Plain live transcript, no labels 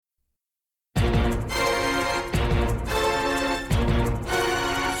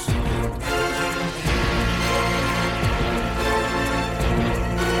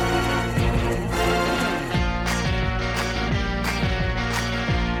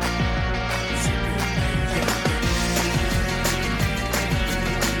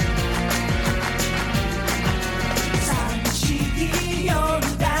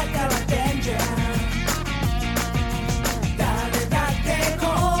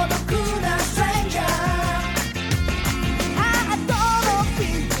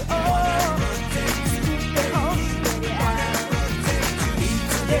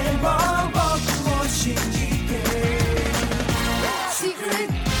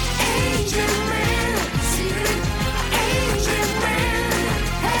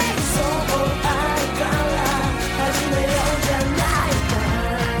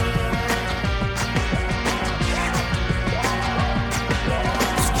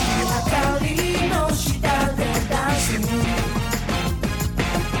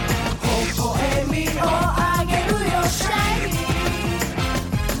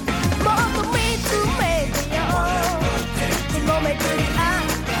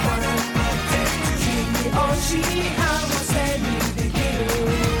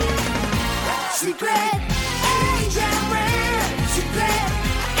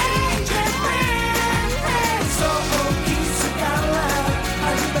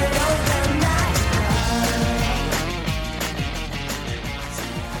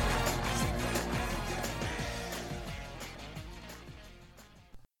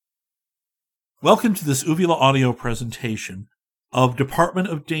Welcome to this Uvula audio presentation of Department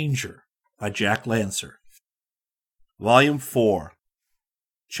of Danger by Jack Lancer. Volume 4,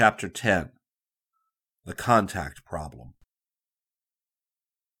 Chapter 10, The Contact Problem.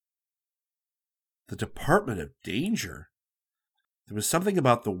 The Department of Danger? There was something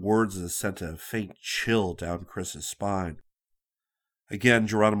about the words that sent a faint chill down Chris's spine. Again,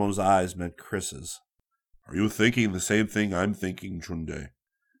 Geronimo's eyes met Chris's. Are you thinking the same thing I'm thinking, Chunde?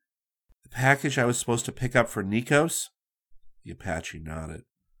 The package I was supposed to pick up for Nikos? The Apache nodded.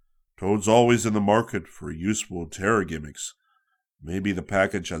 Toad's always in the market for useful terror gimmicks. Maybe the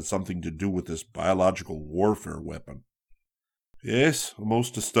package had something to do with this biological warfare weapon. Yes, a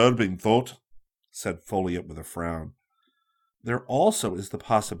most disturbing thought, said Folliot with a frown. There also is the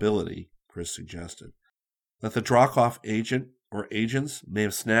possibility, Chris suggested, that the Dracov agent or agents may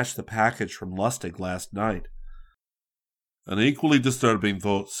have snatched the package from Lustig last night. An equally disturbing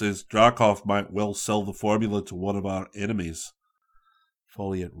thought says Dracov might well sell the formula to one of our enemies.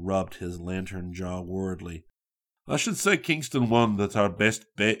 Folliot rubbed his lantern jaw worriedly. I should say, Kingston 1, that our best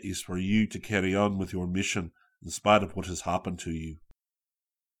bet is for you to carry on with your mission in spite of what has happened to you.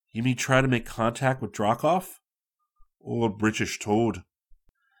 You mean try to make contact with Dracov? Or British Toad?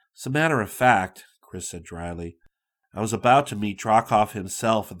 As a matter of fact, Chris said dryly, I was about to meet Dracov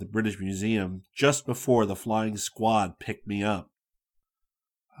himself at the British Museum just before the flying squad picked me up.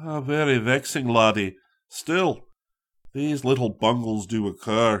 Very vexing, laddie. Still, these little bungles do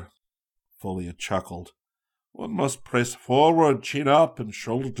occur. Folliot chuckled. One must press forward, chin up, and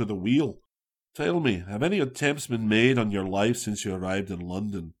shoulder to the wheel. Tell me, have any attempts been made on your life since you arrived in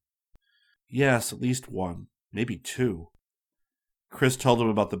London? Yes, at least one, maybe two. Chris told him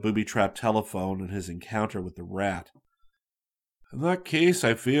about the booby-trap telephone and his encounter with the rat. In that case,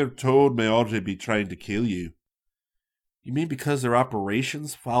 I fear Toad may already be trying to kill you. You mean because their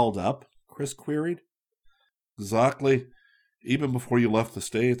operations fouled up? Chris queried. Exactly. Even before you left the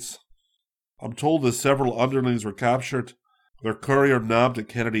States. I'm told that several underlings were captured, their courier nabbed at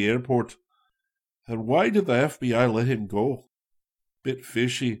Kennedy Airport. And why did the FBI let him go? Bit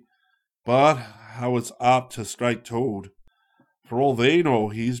fishy, but how it's apt to strike Toad. For all they know,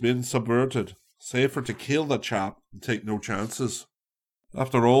 he's been subverted. Safer to kill the chap and take no chances.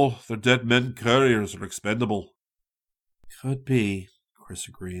 After all, their dead men couriers are expendable. Could be, Chris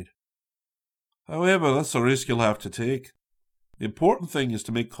agreed. However, that's a risk you'll have to take. The important thing is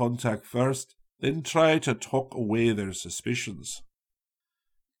to make contact first, then try to talk away their suspicions.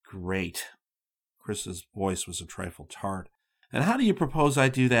 Great. Chris's voice was a trifle tart. And how do you propose I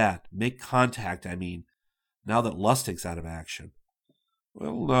do that? Make contact, I mean, now that Lustig's out of action.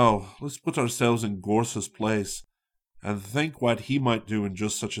 Well, now, let's put ourselves in Gorse's place and think what he might do in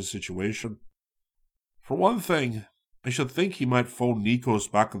just such a situation. For one thing, I should think he might phone Nikos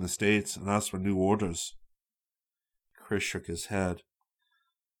back in the States and ask for new orders. Chris shook his head.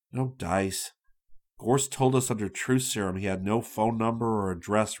 No dice. Gorse told us under truth serum he had no phone number or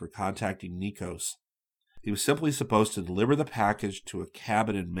address for contacting Nikos. He was simply supposed to deliver the package to a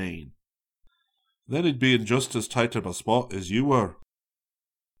cabin in Maine. Then he'd be in just as tight of a spot as you were.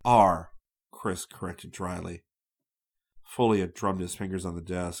 Chris corrected dryly. Folliot drummed his fingers on the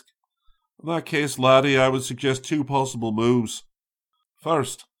desk. In that case, laddie, I would suggest two possible moves.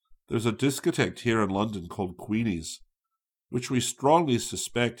 First, there's a discotheque here in London called Queenie's, which we strongly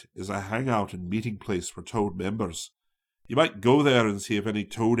suspect is a hangout and meeting place for Toad members. You might go there and see if any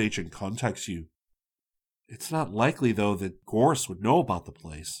Toad agent contacts you. It's not likely, though, that Gorse would know about the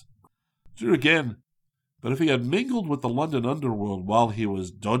place. True again. But if he had mingled with the London underworld while he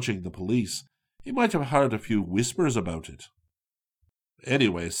was dodging the police, he might have heard a few whispers about it.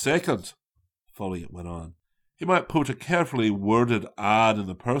 Anyway, second, Folliot went on, he might put a carefully worded ad in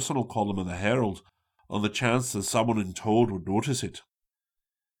the personal column of the Herald on the chance that someone in Toad would notice it.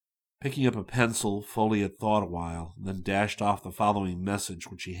 Picking up a pencil, Folliot thought a while, and then dashed off the following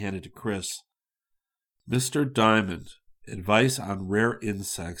message, which he handed to Chris. Mr. Diamond, advice on rare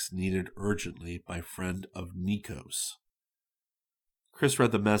insects needed urgently by friend of Nikos. Chris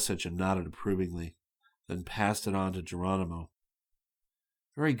read the message and nodded approvingly, then passed it on to Geronimo.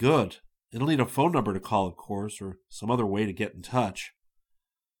 Very good. It'll need a phone number to call, of course, or some other way to get in touch.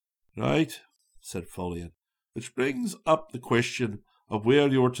 Right, said Folliot, which brings up the question of where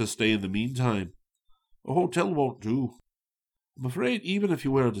you're to stay in the meantime. A hotel won't do. I'm afraid even if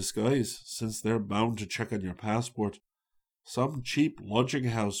you wear a disguise, since they're bound to check on your passport, some cheap lodging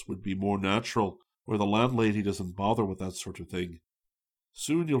house would be more natural, where the landlady doesn't bother with that sort of thing.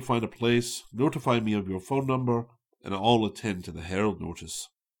 Soon you'll find a place, notify me of your phone number, and I'll attend to the Herald notice.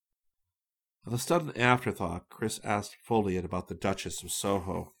 With a sudden afterthought, Chris asked Folliot about the Duchess of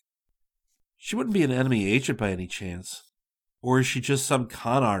Soho. She wouldn't be an enemy agent by any chance. Or is she just some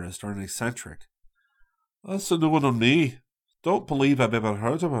con artist or an eccentric? That's a new one on me. Don't believe I've ever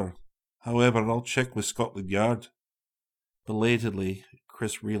heard of her. However, I'll check with Scotland Yard. Belatedly,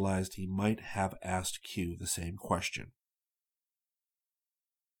 Chris realized he might have asked Q the same question.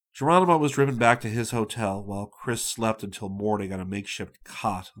 Geronimo was driven back to his hotel while Chris slept until morning on a makeshift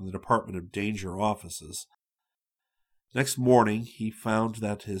cot in the Department of Danger offices. Next morning, he found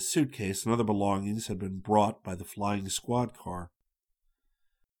that his suitcase and other belongings had been brought by the flying squad car.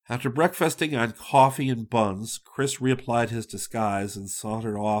 After breakfasting on coffee and buns, Chris reapplied his disguise and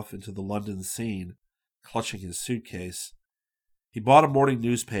sauntered off into the London scene, clutching his suitcase. He bought a morning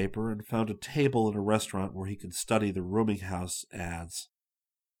newspaper and found a table in a restaurant where he could study the rooming house ads.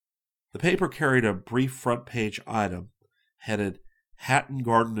 The paper carried a brief front-page item headed, "Hatton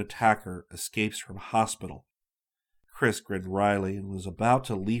Garden Attacker Escapes from Hospital." Chris grinned wryly and was about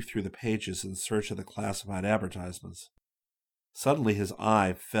to leaf through the pages in search of the classified advertisements. Suddenly his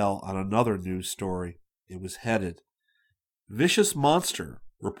eye fell on another news story. It was headed, "Vicious Monster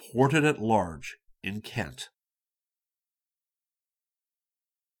Reported at Large in Kent."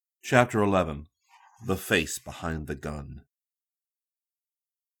 Chapter 11. The Face Behind the Gun.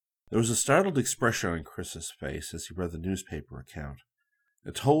 There was a startled expression on Chris's face as he read the newspaper account.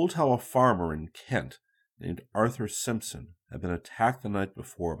 It told how a farmer in Kent named Arthur Simpson had been attacked the night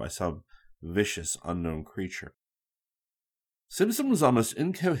before by some vicious unknown creature. Simpson was almost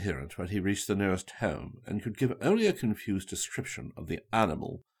incoherent when he reached the nearest home, and could give only a confused description of the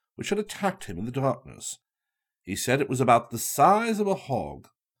animal which had attacked him in the darkness. He said it was about the size of a hog,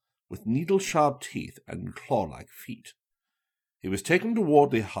 with needle-sharp teeth and claw-like feet. He was taken to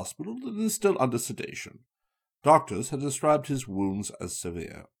Wardley Hospital and is still under sedation. Doctors had described his wounds as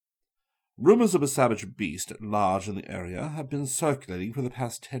severe. Rumors of a savage beast at large in the area have been circulating for the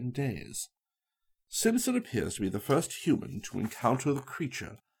past 10 days. Simpson appears to be the first human to encounter the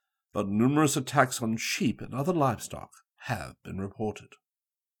creature, but numerous attacks on sheep and other livestock have been reported.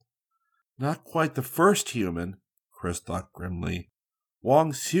 Not quite the first human, Chris thought grimly.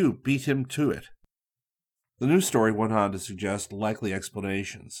 Wang Xiu beat him to it. The news story went on to suggest likely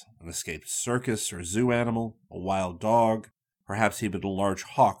explanations: an escaped circus or zoo animal, a wild dog, perhaps even a large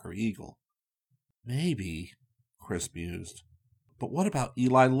hawk or eagle. Maybe, Chris mused. But what about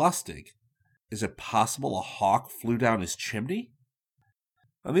Eli Lustig? Is it possible a hawk flew down his chimney?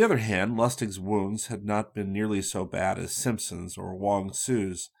 On the other hand, Lustig's wounds had not been nearly so bad as Simpson's or Wang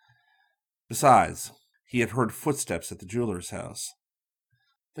Xiu's. Besides, he had heard footsteps at the jeweler's house.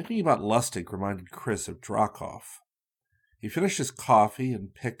 Thinking about Lustig reminded Chris of Dracoff. He finished his coffee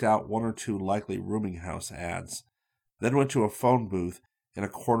and picked out one or two likely rooming house ads, then went to a phone booth in a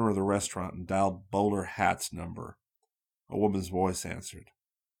corner of the restaurant and dialed Bowler Hat's number. A woman's voice answered.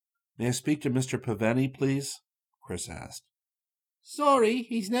 "May I speak to Mr. Paveni, please?" Chris asked. "Sorry,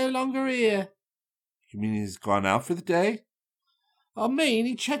 he's no longer here." "You mean he's gone out for the day?" "I mean,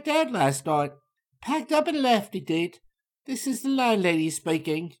 he checked out last night. Packed up and left, he did. This is the landlady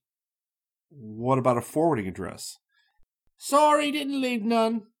speaking." "What about a forwarding address?" "Sorry, didn't leave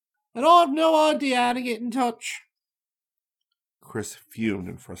none. And I've no idea how to get in touch." Chris fumed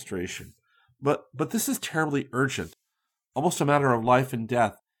in frustration. But this is terribly urgent. Almost a matter of life and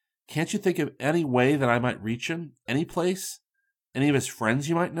death. Can't you think of any way that I might reach him? Any place? Any of his friends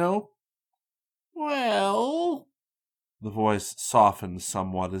you might know?" "Well," the voice softened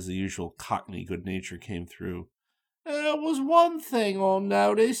somewhat as the usual cockney good nature came through. "there was one thing I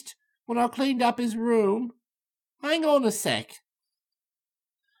noticed when I cleaned up his room. Hang on a sec."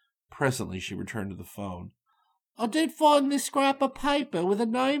 Presently she returned to the phone. "I did find this scrap of paper with a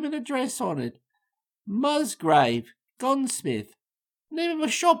name and address on it. Musgrave, gunsmith. Name of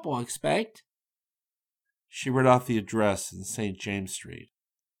a shop, I expect." She read off the address in St. James Street.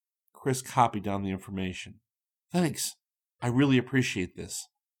 Chris copied down the information. "Thanks. I really appreciate this."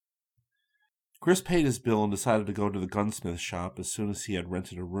 Chris paid his bill and decided to go to the gunsmith shop as soon as he had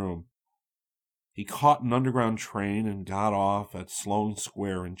rented a room. He caught an underground train and got off at Sloane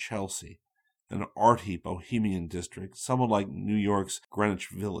Square in Chelsea, an arty bohemian district, somewhat like New York's Greenwich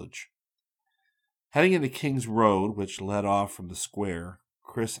Village. Heading into King's Road, which led off from the square,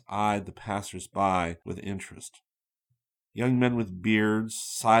 Chris eyed the passers-by with interest. Young men with beards,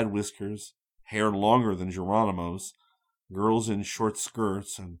 side whiskers, hair longer than Geronimo's, girls in short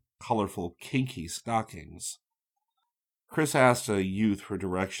skirts and colorful, kinky stockings. Chris asked a youth for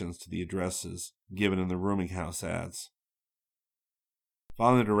directions to the addresses given in the rooming house ads.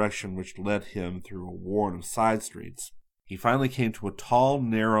 Following the direction which led him through a warren of side streets, he finally came to a tall,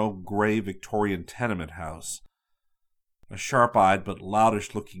 narrow, gray Victorian tenement house. A sharp-eyed but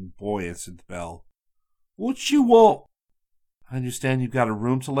loudish-looking boy answered the bell. "What you want?" "I understand you've got a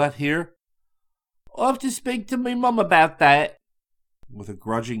room to let here?" "I'll have to speak to me mum about that." With a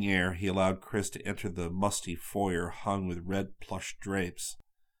grudging air, he allowed Chris to enter the musty foyer hung with red plush drapes.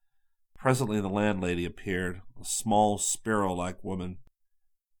 Presently the landlady appeared, a small, sparrow-like woman.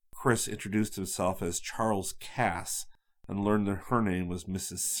 Chris introduced himself as Charles Cass and learned that her name was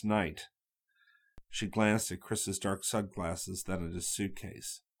Mrs. Snight. She glanced at Chris's dark sunglasses, then at his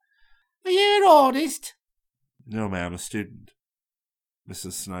suitcase. "Are you an artist?" "No, ma'am, a student."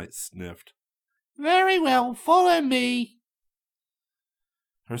 Mrs. Snight sniffed. "Very well, follow me."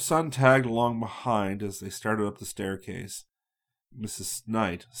 Her son tagged along behind as they started up the staircase. Mrs.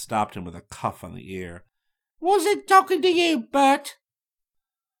 Snight stopped him with a cuff on the ear. "Wasn't talking to you, Bert."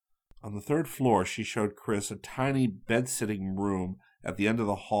 On the third floor, she showed Chris a tiny bed-sitting room at the end of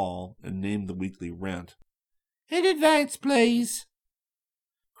the hall and named the weekly rent. "In advance, please."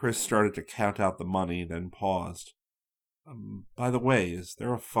 Chris started to count out the money, then paused. By the way, is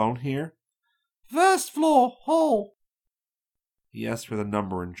there a phone here?" "First floor, hall." He asked for the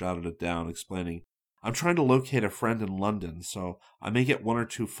number and jotted it down, explaining, "I'm trying to locate a friend in London, so I may get 1 or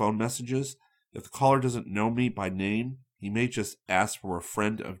 2 phone messages. If the caller doesn't know me by name, he may just ask for a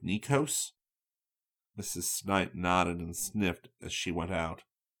friend of Nikos." Mrs. Snight nodded and sniffed as she went out.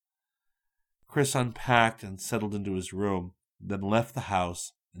 Chris unpacked and settled into his room, then left the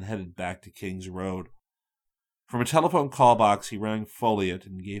house and headed back to King's Road. From a telephone call box, he rang Folliot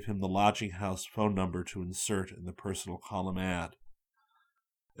and gave him the lodging house phone number to insert in the personal column ad.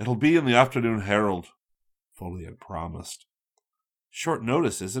 "It'll be in the Afternoon Herald," Folliot promised. "Short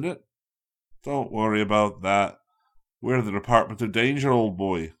notice, isn't it?" "Don't worry about that. We're the Department of Danger, old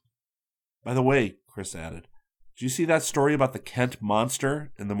boy." "By the way," Chris added, "did you see that story about the Kent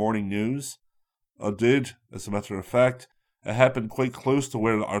monster in the morning news?" "I did. As a matter of fact, it happened quite close to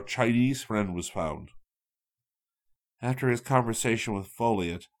where our Chinese friend was found." After his conversation with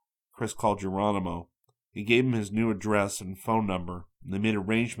Folliot, Chris called Geronimo. He gave him his new address and phone number, and they made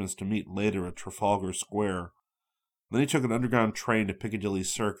arrangements to meet later at Trafalgar Square. Then he took an underground train to Piccadilly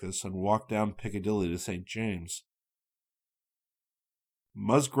Circus and walked down Piccadilly to St. James.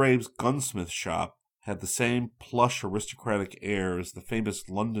 Musgrave's gunsmith shop had the same plush aristocratic air as the famous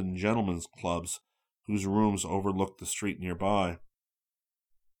London gentlemen's clubs whose rooms overlooked the street nearby.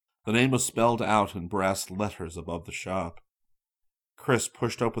 The name was spelled out in brass letters above the shop. Chris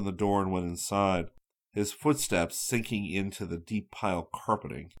pushed open the door and went inside, his footsteps sinking into the deep-pile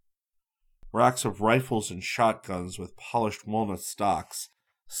carpeting. Racks of rifles and shotguns with polished walnut stocks,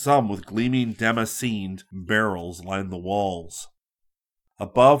 some with gleaming damascened barrels, lined the walls.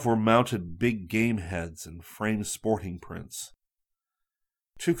 Above were mounted big game heads and framed sporting prints.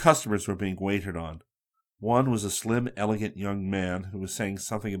 2 customers were being waited on. One was a slim, elegant young man who was saying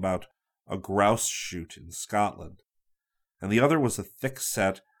something about a grouse shoot in Scotland, and the other was a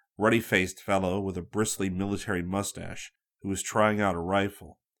thick-set, ruddy-faced fellow with a bristly military mustache who was trying out a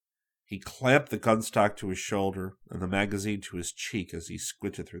rifle. He clamped the gunstock to his shoulder and the magazine to his cheek as he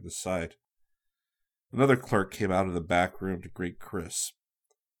squinted through the sight. Another clerk came out of the back room to greet Chris.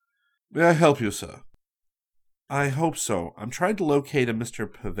 "May I help you, sir?" "I hope so. I'm trying to locate a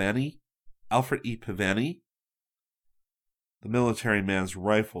Mr. Pavani, Alfred E. Pavani." The military man's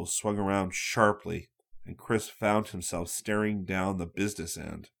rifle swung around sharply, and Chris found himself staring down the business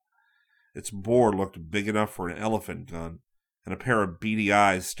end. Its bore looked big enough for an elephant gun, and a pair of beady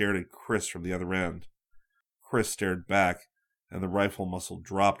eyes stared at Chris from the other end. Chris stared back, and the rifle muzzle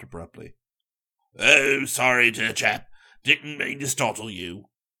dropped abruptly. "Oh, sorry, dear chap. Didn't mean to startle you."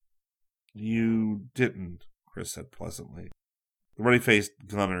 "You didn't," Chris said pleasantly. The ruddy-faced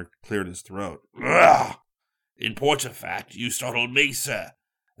gunner cleared his throat. "Ugh. In point of fact, you startled me, sir.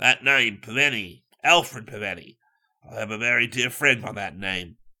 That name, Pavani, Alfred Pavani. I have a very dear friend by that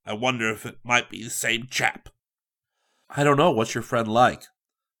name. I wonder if it might be the same chap." "I don't know. What's your friend like?"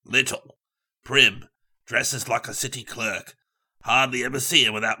 "Little. Prim. Dresses like a city clerk. Hardly ever see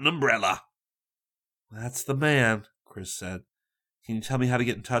him without an umbrella." "That's the man," Chris said. "Can you tell me how to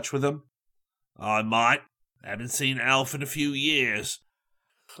get in touch with him?" "I might. Haven't seen Alf in a few years.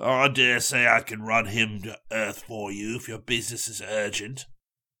 I dare say I can run him to earth for you if your business is urgent."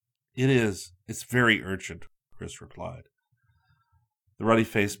 "It is. It's very urgent," Chris replied. The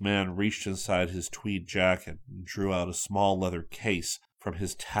ruddy-faced man reached inside his tweed jacket and drew out a small leather case from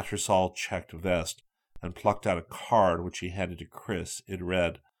his tattersall-checked vest and plucked out a card which he handed to Chris. It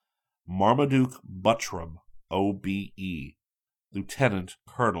read, Marmaduke Buttram, O.B.E., Lieutenant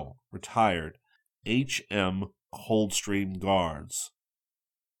Colonel, retired, H.M. Coldstream Guards.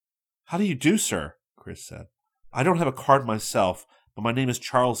 "How do you do, sir?" Chris said. "I don't have a card myself, but my name is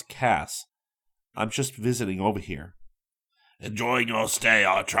Charles Cass. I'm just visiting over here." Enjoying your stay,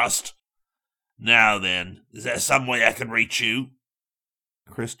 I trust. Now then, is there some way I can reach you?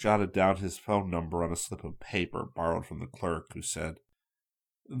 Chris jotted down his phone number on a slip of paper borrowed from the clerk, who said,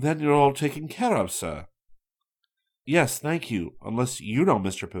 "Then you're all taken care of, sir." "Yes, thank you, unless you know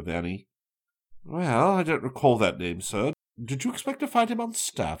Mr. Pavani." "Well, I don't recall that name, sir. Did you expect to find him on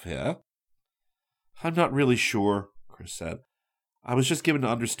staff here?" "I'm not really sure," Chris said. "I was just given to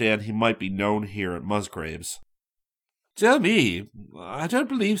understand he might be known here at Musgrave's." "Dear me, I don't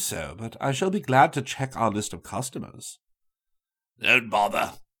believe so, but I shall be glad to check our list of customers." Don't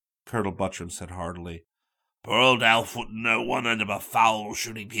bother, Colonel Buttram said heartily. Poor old Alf wouldn't know one end of a foul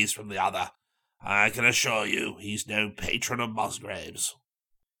shooting piece from the other. I can assure you he's no patron of Musgrave's.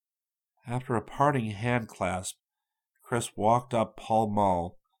 After a parting hand-clasp, Chris walked up Pall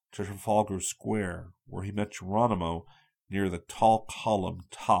Mall to Trafalgar Square, where he met Geronimo near the tall column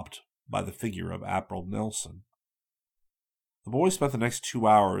topped by the figure of Admiral Nelson. The boys spent the next 2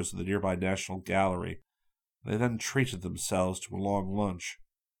 hours at the nearby National Gallery. They then treated themselves to a long lunch.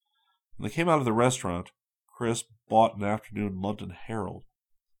 When they came out of the restaurant, Chris bought an afternoon London Herald.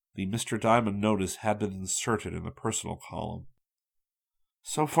 The Mr. Diamond notice had been inserted in the personal column.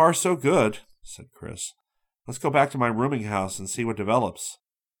 "So far, so good," said Chris. "Let's go back to my rooming house and see what develops."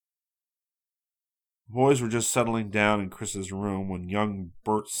 The boys were just settling down in Chris's room when young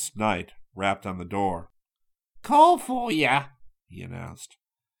Bert Snight rapped on the door. "Call for ya," he announced.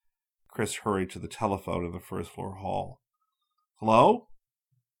 Chris hurried to the telephone in the first-floor hall. "Hello?"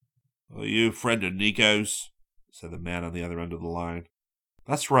 "Are you a friend of Nico's?" said the man on the other end of the line.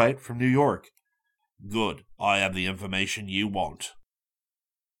 "That's right, from New York." "Good. I have the information you want."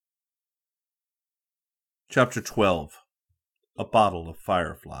 Chapter 12. A Bottle of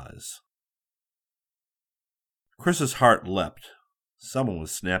Fireflies. Chris's heart leapt. Someone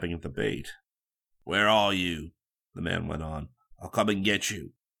was snapping at the bait. "Where are you?" the man went on. "I'll come and get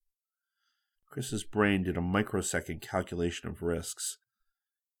you." Chris's brain did a microsecond calculation of risks.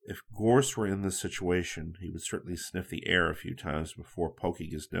 If Gorse were in this situation, he would certainly sniff the air a few times before poking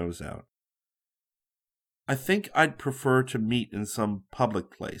his nose out. "I think I'd prefer to meet in some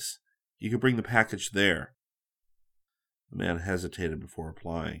public place. You could bring the package there." The man hesitated before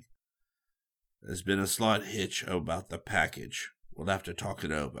replying. "There's been a slight hitch about the package. We'll have to talk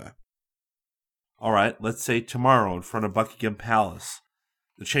it over." "All right, let's say tomorrow in front of Buckingham Palace.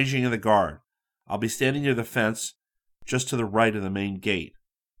 The changing of the guard. I'll be standing near the fence, just to the right of the main gate.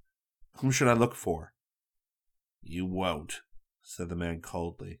 Whom should I look for?" "You won't," said the man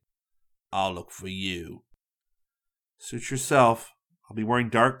coldly. "I'll look for you." "Suit yourself. I'll be wearing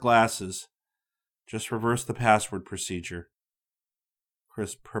dark glasses. Just reverse the password procedure."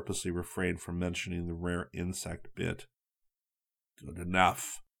 Chris purposely refrained from mentioning the rare insect bit. "Good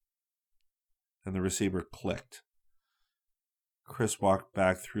enough." And the receiver clicked. Chris walked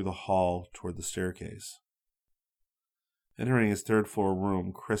back through the hall toward the staircase. Entering his third-floor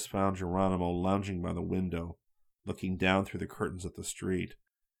room, Chris found Geronimo lounging by the window, looking down through the curtains at the street.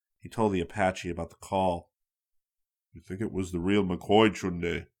 He told the Apache about the call. "You think it was the real McCoy,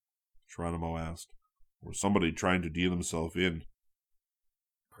 Chunde?" Geronimo asked. "Or somebody trying to deal himself in?"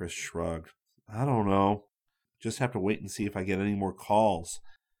 Chris shrugged. "I don't know. Just have to wait and see if I get any more calls.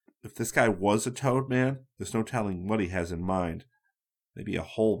 If this guy was a Toad Man, there's no telling what he has in mind. Maybe a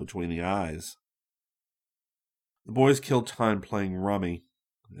hole between the eyes." The boys killed time playing rummy.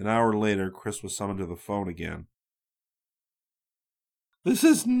 An hour later, Chris was summoned to the phone again. "This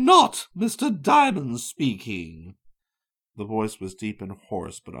is not Mr. Diamond speaking." The voice was deep and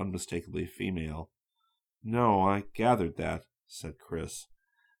hoarse, but unmistakably female. "No, I gathered that," said Chris.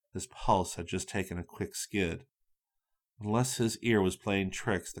 His pulse had just taken a quick skid. Unless his ear was playing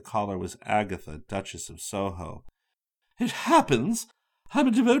tricks, the caller was Agatha, Duchess of Soho. "It happens I'm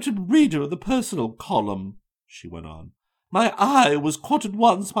a devoted reader of the personal column," she went on. "My eye was caught at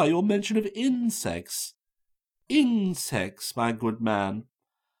once by your mention of insects. Insects, my good man.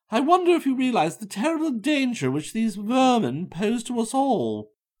 I wonder if you realize the terrible danger which these vermin pose to us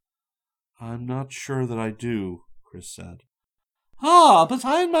all." "I'm not sure that I do," Chris said. "Ah, but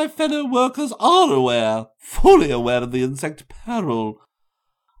I and my fellow workers are aware, fully aware of the insect peril.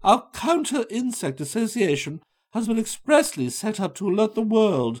 Our Counter-Insect Association has been expressly set up to alert the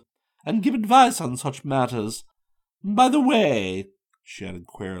world and give advice on such matters. By the way," she added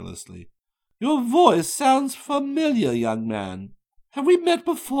querulously, "your voice sounds familiar, young man. Have we met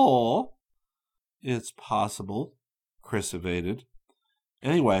before?" "It's possible," Chris evaded.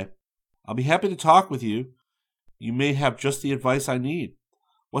 "Anyway, I'll be happy to talk with you. You may have just the advice I need.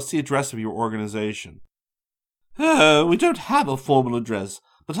 What's the address of your organization?" "Oh, we don't have a formal address,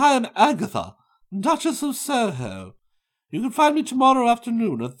 but I am Agatha, Duchess of Soho. You can find me tomorrow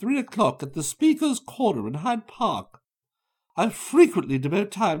afternoon at 3 o'clock at the Speaker's Corner in Hyde Park. I frequently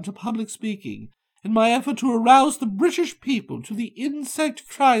devote time to public speaking in my effort to arouse the British people to the insect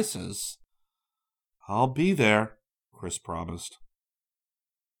crisis." "I'll be there," Chris promised.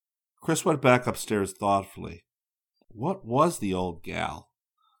 Chris went back upstairs thoughtfully. What was the old gal?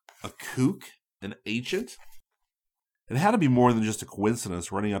 A kook? An agent? It had to be more than just a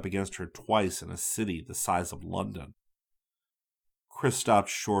coincidence running up against her twice in a city the size of London. Chris stopped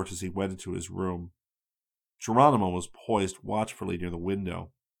short as he went into his room. Geronimo was poised watchfully near the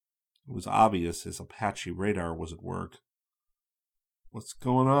window. It was obvious his Apache radar was at work. "What's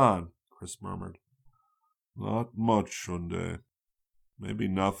going on?" Chris murmured. "Not much, Shunde. Maybe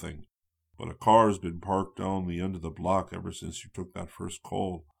nothing. But a car's been parked down the end of the block ever since you took that first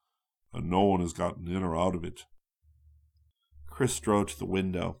call, and no one has gotten in or out of it." Chris strode to the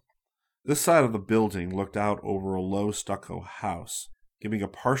window. This side of the building looked out over a low stucco house, giving a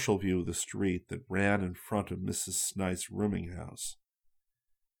partial view of the street that ran in front of Mrs. Snite's rooming house.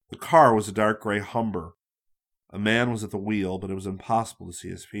 The car was a dark gray Humber. A man was at the wheel, but it was impossible to see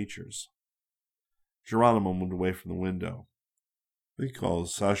his features. Geronimo moved away from the window. "Think I'll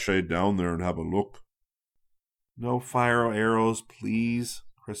sashay down there and have a look." "No fire arrows, please,"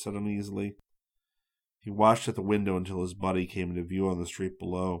 Chris said uneasily. He watched at the window until his buddy came into view on the street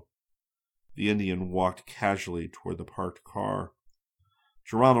below. The Indian walked casually toward the parked car.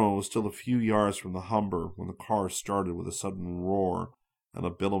 Geronimo was still a few yards from the Humber when the car started with a sudden roar and a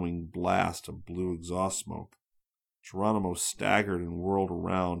billowing blast of blue exhaust smoke. Geronimo staggered and whirled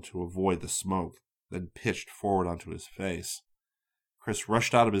around to avoid the smoke, then pitched forward onto his face. Chris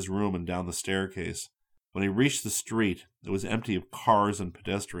rushed out of his room and down the staircase. When he reached the street, it was empty of cars and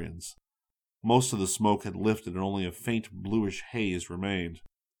pedestrians. Most of the smoke had lifted and only a faint bluish haze remained.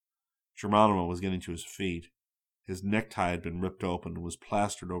 Geronimo was getting to his feet. His necktie had been ripped open and was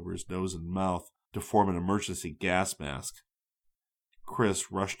plastered over his nose and mouth to form an emergency gas mask.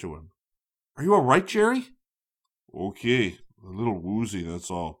 Chris rushed to him. "Are you all right, Jerry?" "Okay, a little woozy,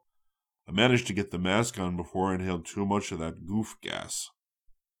 that's all. I managed to get the mask on before I inhaled too much of that goof gas."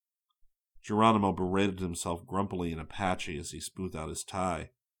 Geronimo berated himself grumpily in Apache as he smoothed out his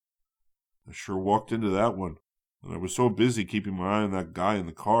tie. "I sure walked into that one, and I was so busy keeping my eye on that guy in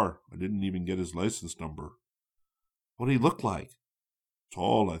the car, I didn't even get his license number." "What did he look like?"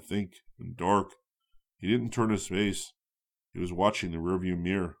 "Tall, I think, and dark. He didn't turn his face. He was watching the rearview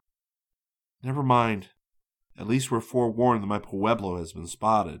mirror." "Never mind. At least we're forewarned that my Pueblo has been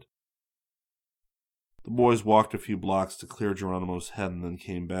spotted." The boys walked a few blocks to clear Geronimo's head and then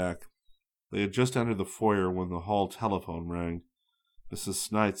came back. They had just entered the foyer when the hall telephone rang. Mrs.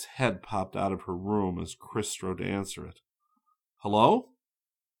 Snite's head popped out of her room as Chris strode to answer it. "Hello?"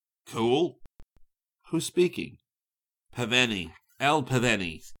 Cool? "Who's speaking?" Paveni. L.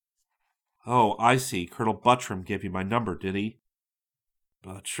 Paveni. "Oh, I see. Colonel Buttram gave you my number, did he?"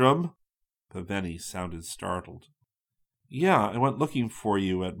 "Buttram?" Paveni sounded startled. "Yeah, I went looking for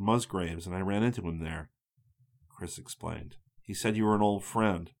you at Musgrave's, and I ran into him there," Chris explained. "He said you were an old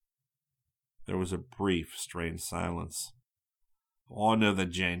friend." There was a brief, strained silence. "I know the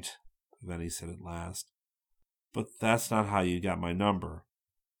gent," Paveni said at last. "But that's not how you got my number."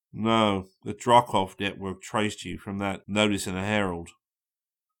 "No, the Drokov network traced you from that notice in the Herald."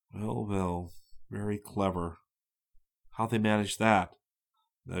 Well, very clever. How'd they manage that?"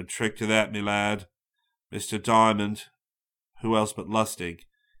 "No trick to that, me lad. Mr. Diamond. Who else but Lustig?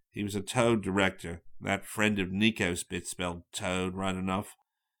 He was a Toad director. That friend of Nico's bit spelled Toad right enough.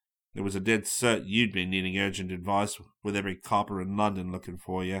 There was a dead cert you'd been needing urgent advice with every copper in London looking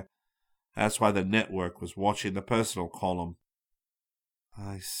for you. That's why the network was watching the personal column."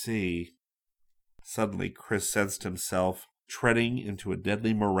 "I see." Suddenly Chris sensed himself treading into a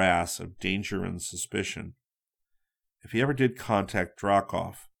deadly morass of danger and suspicion. If he ever did contact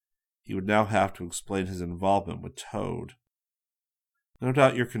Drokov, he would now have to explain his involvement with Toad. "No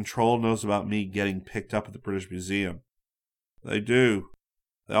doubt your control knows about me getting picked up at the British Museum." "They do.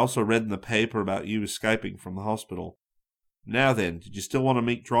 They also read in the paper about you escaping from the hospital. Now then, did you still want to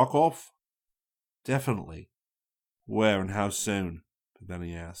meet Drokov?" Definitely. Where and how soon?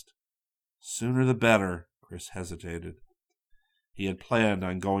 Paveni asked. Sooner the better, Chris hesitated. He had planned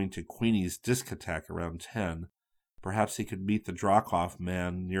on going to Queenie's discotheque around 10. Perhaps he could meet the Drokoff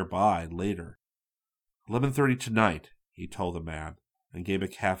man nearby later. 11:30 tonight, he told the man, and gave a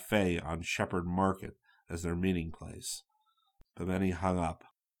cafe on Shepherd Market as their meeting place. But then he hung up.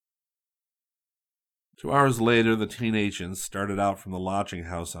 2 hours later, the teen agents started out from the lodging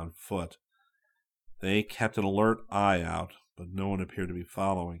house on foot. They kept an alert eye out, but no one appeared to be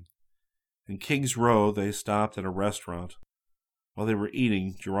following. In King's Row, they stopped at a restaurant. While they were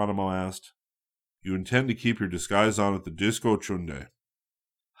eating, Geronimo asked, "You intend to keep your disguise on at the disco, Chunde?"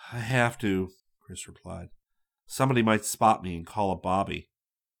 "I have to," Chris replied. "Somebody might spot me and call a bobby."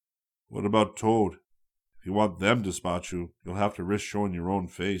 "What about Toad? If you want them to spot you, you'll have to risk showing your own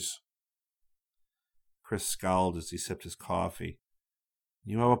face." Chris scowled as he sipped his coffee.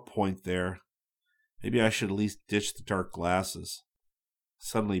 "You have a point there. Maybe I should at least ditch the dark glasses."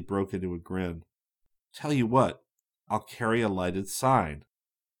 Suddenly he broke into a grin. "Tell you what, I'll carry a lighted sign."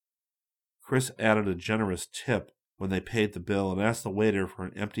 Chris added a generous tip when they paid the bill and asked the waiter for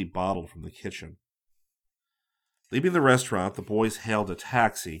an empty bottle from the kitchen. Leaving the restaurant, the boys hailed a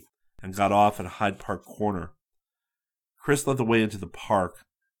taxi and got off at Hyde Park Corner. Chris led the way into the park,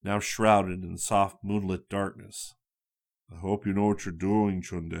 now shrouded in soft moonlit darkness. "I hope you know what you're doing,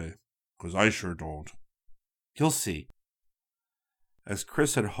 Chunde, 'cause I sure don't." "You'll see." As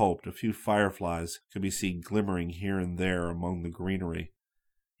Chris had hoped, a few fireflies could be seen glimmering here and there among the greenery.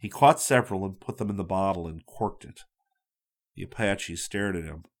 He caught several and put them in the bottle and corked it. The Apache stared at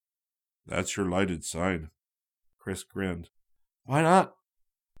him. "That's your lighted sign." Chris grinned. "Why not?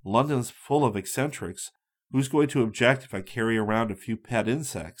 London's full of eccentrics. Who's going to object if I carry around a few pet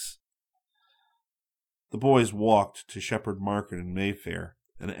insects?" The boys walked to Shepherd Market in Mayfair,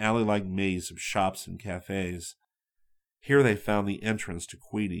 an alley-like maze of shops and cafes. Here they found the entrance to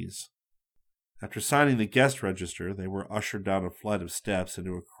Queenie's. After signing the guest register, they were ushered down a flight of steps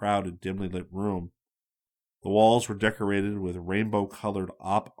into a crowded, dimly lit room. The walls were decorated with rainbow-colored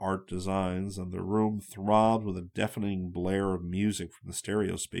op art designs, and the room throbbed with a deafening blare of music from the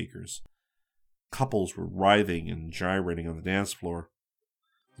stereo speakers. Couples were writhing and gyrating on the dance floor.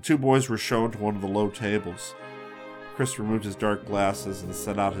 The two boys were shown to one of the low tables. Chris removed his dark glasses and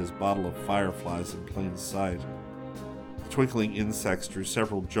set out his bottle of fireflies in plain sight. The twinkling insects drew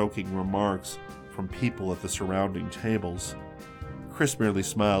several joking remarks from people at the surrounding tables. Chris merely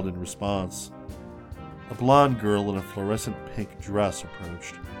smiled in response. A blonde girl in a fluorescent pink dress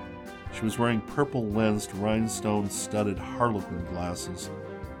approached. She was wearing purple-lensed, rhinestone-studded harlequin glasses,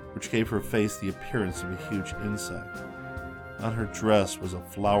 which gave her face the appearance of a huge insect. On her dress was a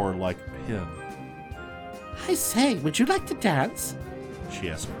flower-like pin. "I say, would you like to dance?" she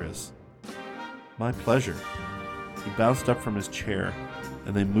asked Chris. "My pleasure." He bounced up from his chair,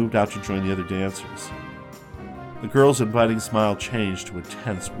 and they moved out to join the other dancers. The girl's inviting smile changed to a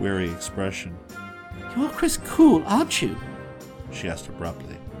tense, wary expression. "You're Chris Cool, aren't you?" she asked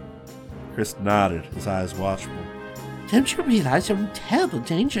abruptly. Chris nodded, his eyes watchful. "Don't you realize you're in terrible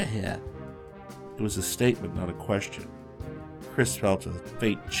danger here?" It was a statement, not a question. Chris felt a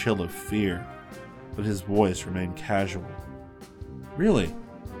faint chill of fear, but his voice remained casual. "Really?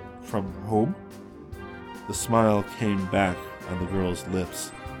 From whom?" The smile came back on the girl's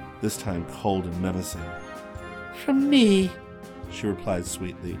lips, this time cold and menacing. "From me," she replied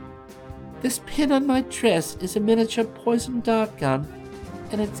sweetly. "This pin on my dress is a miniature poison dart gun,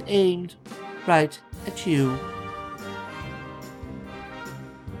 and it's aimed right at you."